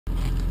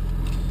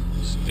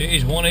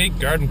Stage 1-8,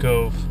 Garden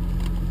Cove.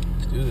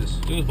 Let's do this.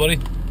 Do this, buddy.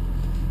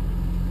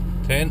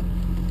 10.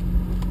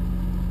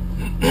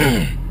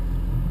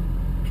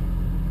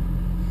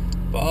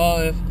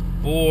 5,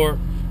 4,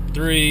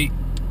 3,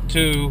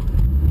 2,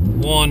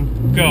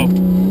 1, go.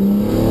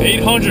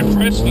 800,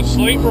 press the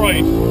slate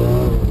right.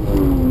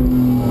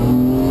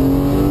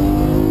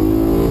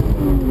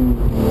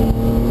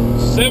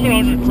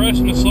 700,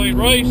 pressing the slate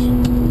right.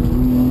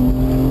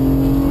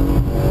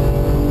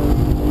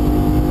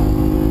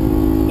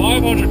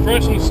 500,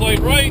 pressing the slate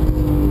right.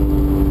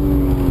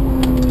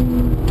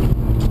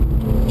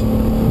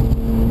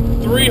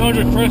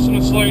 300, pressing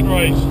the slate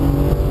right.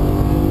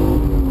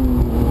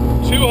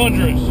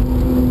 200.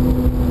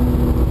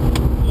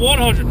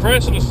 100,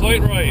 pressing the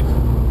slate right.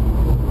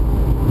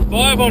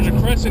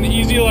 500, pressing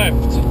easy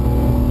left.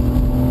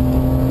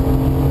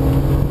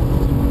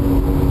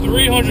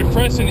 300,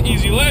 pressing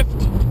easy left.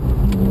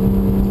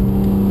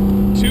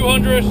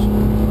 200.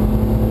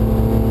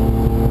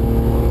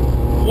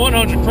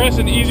 100,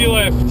 pressing easy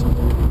left.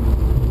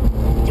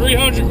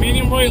 300,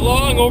 medium right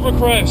long over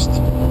crest.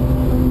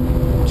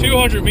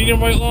 200,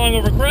 medium right long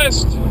over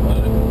crest.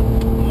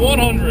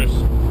 100.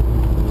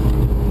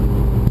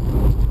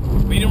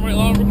 Medium right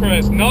long over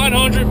crest.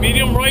 900,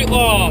 medium right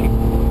long.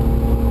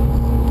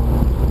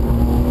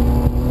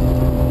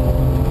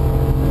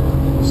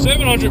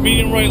 700,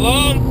 medium right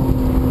long.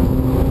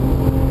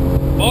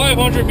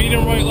 500,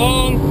 medium right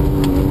long.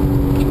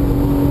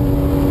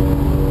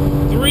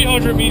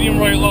 300, medium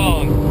right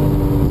long.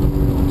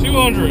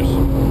 200.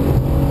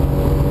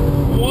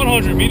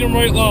 100, medium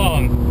right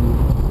long.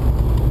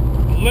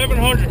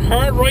 1100,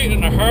 hard right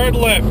and a hard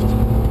left.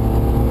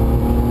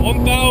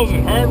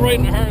 1000, hard right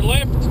and a hard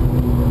left.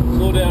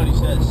 Slow down, he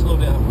says. Slow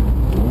down.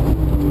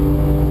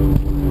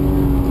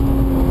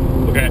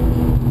 Okay.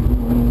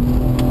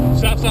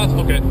 Stop, stop.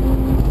 Okay.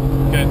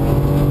 Okay.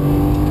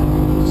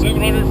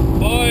 700,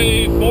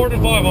 4 to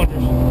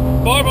 500.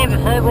 500,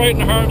 hard right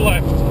and a hard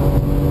left.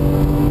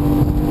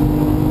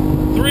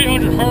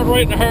 300, hard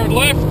right and a hard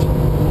left.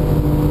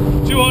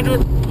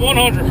 200,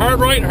 100, hard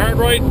right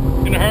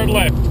and a hard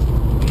left.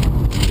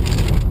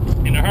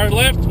 In a hard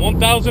left,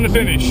 1000 to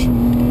finish.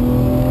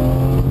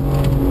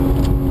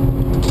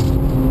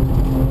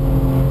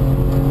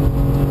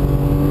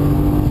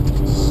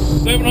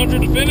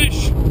 700 to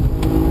finish.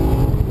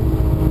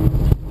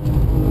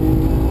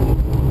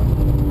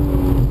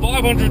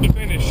 500 to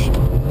finish.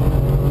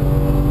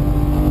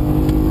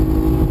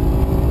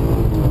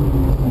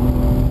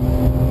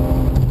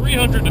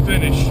 300 to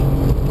finish.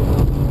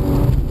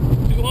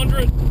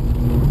 200.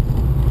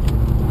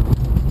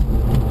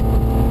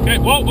 Okay,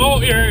 whoa,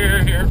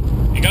 here.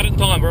 You got it in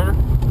time, brother.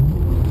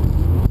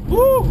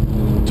 Woo!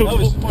 That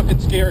was fucking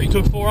scary.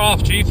 Took 4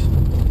 off, Chief.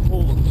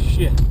 Holy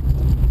shit.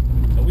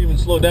 And we even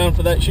slowed down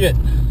for that shit.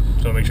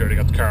 So make sure they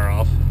got the car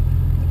off.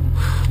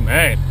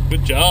 Man,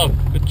 good job.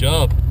 Good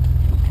job.